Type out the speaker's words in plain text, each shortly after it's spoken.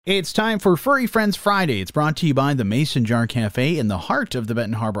It's time for Furry Friends Friday. It's brought to you by the Mason Jar Cafe in the heart of the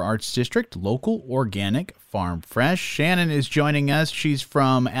Benton Harbor Arts District, local, organic, farm fresh. Shannon is joining us. She's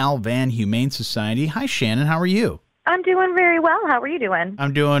from Al Van Humane Society. Hi, Shannon. How are you? I'm doing very well. How are you doing?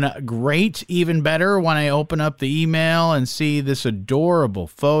 I'm doing great, even better when I open up the email and see this adorable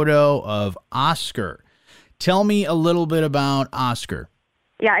photo of Oscar. Tell me a little bit about Oscar.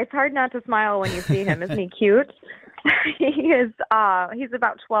 Yeah, it's hard not to smile when you see him. Isn't he cute? He's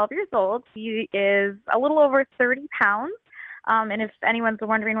about 12 years old. He is a little over 30 pounds. And if anyone's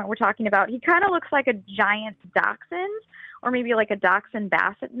wondering what we're talking about, he kind of looks like a giant dachshund or maybe like a dachshund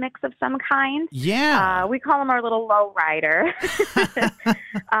basset mix of some kind. Yeah. We call him our little low rider.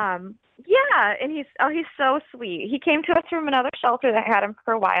 Yeah, and he's so sweet. He came to us from another shelter that had him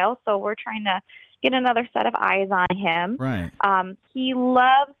for a while, so we're trying to get another set of eyes on him. Right. He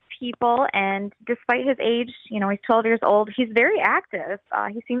loves people, and despite his age, he's 12 years old, he's very active.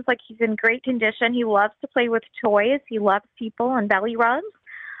 He seems like he's in great condition. He loves to play with toys. He loves people and belly rubs.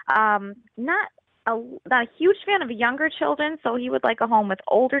 Not a huge fan of younger children, so he would like a home with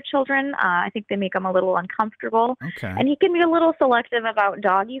older children. I think they make him a little uncomfortable. Okay. And he can be a little selective about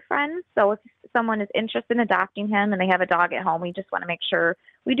doggy friends. So if someone is interested in adopting him and they have a dog at home, we just want to make sure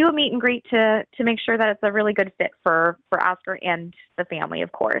we do a meet and greet to make sure that it's a really good fit for Oscar and the family,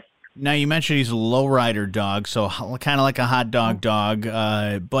 of course. Now, you mentioned he's a lowrider dog, so kind of like a hot dog dog,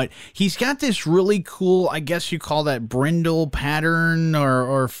 but he's got this really cool, I guess you call that brindle pattern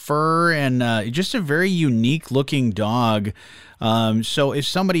or fur, and just a very unique-looking dog. So if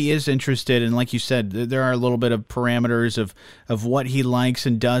somebody is interested, and like you said, there are a little bit of parameters of what he likes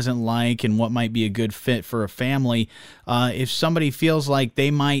and doesn't like and what might be a good fit for a family, if somebody feels like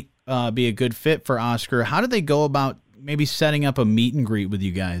they might be a good fit for Oscar, how do they go about maybe setting up a meet and greet with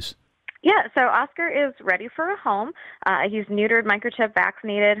you guys? Yeah, so Oscar is ready for a home. He's neutered, microchip,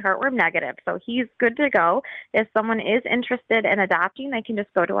 vaccinated, heartworm negative, so he's good to go. If someone is interested in adopting, they can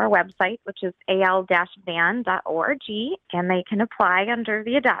just go to our website, which is al-van.org, and they can apply under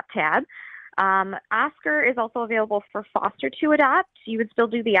the Adopt tab. Oscar is also available for foster to adopt. You would still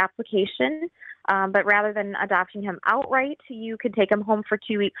do the application, but rather than adopting him outright, you could take him home for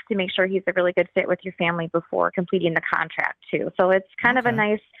 2 weeks to make sure he's a really good fit with your family before completing the contract, too. So it's kind of a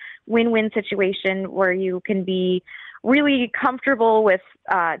nice win-win situation where you can be really comfortable with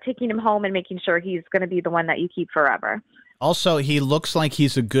taking him home and making sure he's going to be the one that you keep forever. Also, he looks like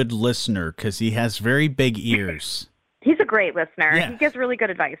he's a good listener because he has very big ears. He's a great listener. Yeah. He gives really good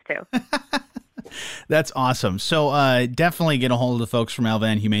advice, too. That's awesome. So definitely get a hold of the folks from Al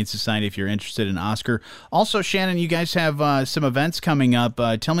Van Humane Society if you're interested in Oscar. Also, Shannon, you guys have some events coming up.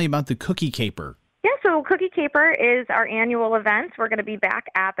 Tell me about the Cookie Caper. Yeah, so Cookie Caper is our annual event. We're going to be back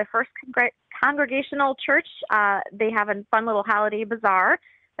at the First Congregational Church. They have a fun little holiday bazaar.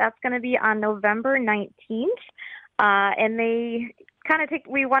 That's going to be on November 19th. And they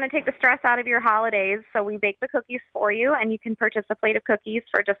we want to take the stress out of your holidays, so we bake the cookies for you, and you can purchase a plate of cookies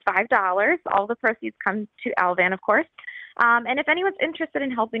for just $5. All the proceeds come to Al Van, of course. And if anyone's interested in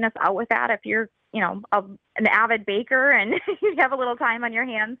helping us out with that, if you're, an avid baker and you have a little time on your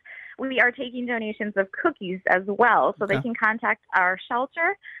hands, we are taking donations of cookies as well. So they can contact our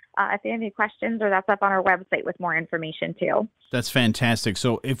shelter if they have any questions, or that's up on our website with more information too. That's fantastic.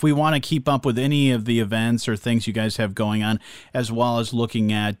 So if we want to keep up with any of the events or things you guys have going on, as well as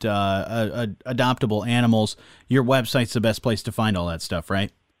looking at adoptable animals, your website's the best place to find all that stuff, right?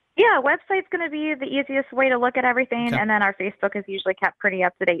 Yeah, website's going to be the easiest way to look at everything, and then our Facebook is usually kept pretty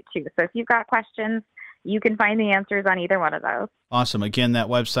up to date too. So if you've got questions, you can find the answers on either one of those. Awesome. Again, that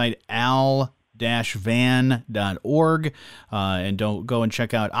website, al-van.org, and don't go and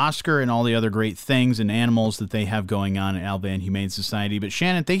check out Oscar and all the other great things and animals that they have going on at Al Van Humane Society. But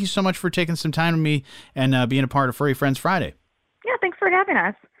Shannon, thank you so much for taking some time with me and being a part of Furry Friends Friday. Yeah, thanks for having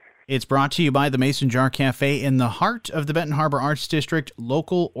us. It's brought to you by the Mason Jar Cafe in the heart of the Benton Harbor Arts District,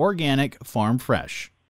 local, organic, farm fresh.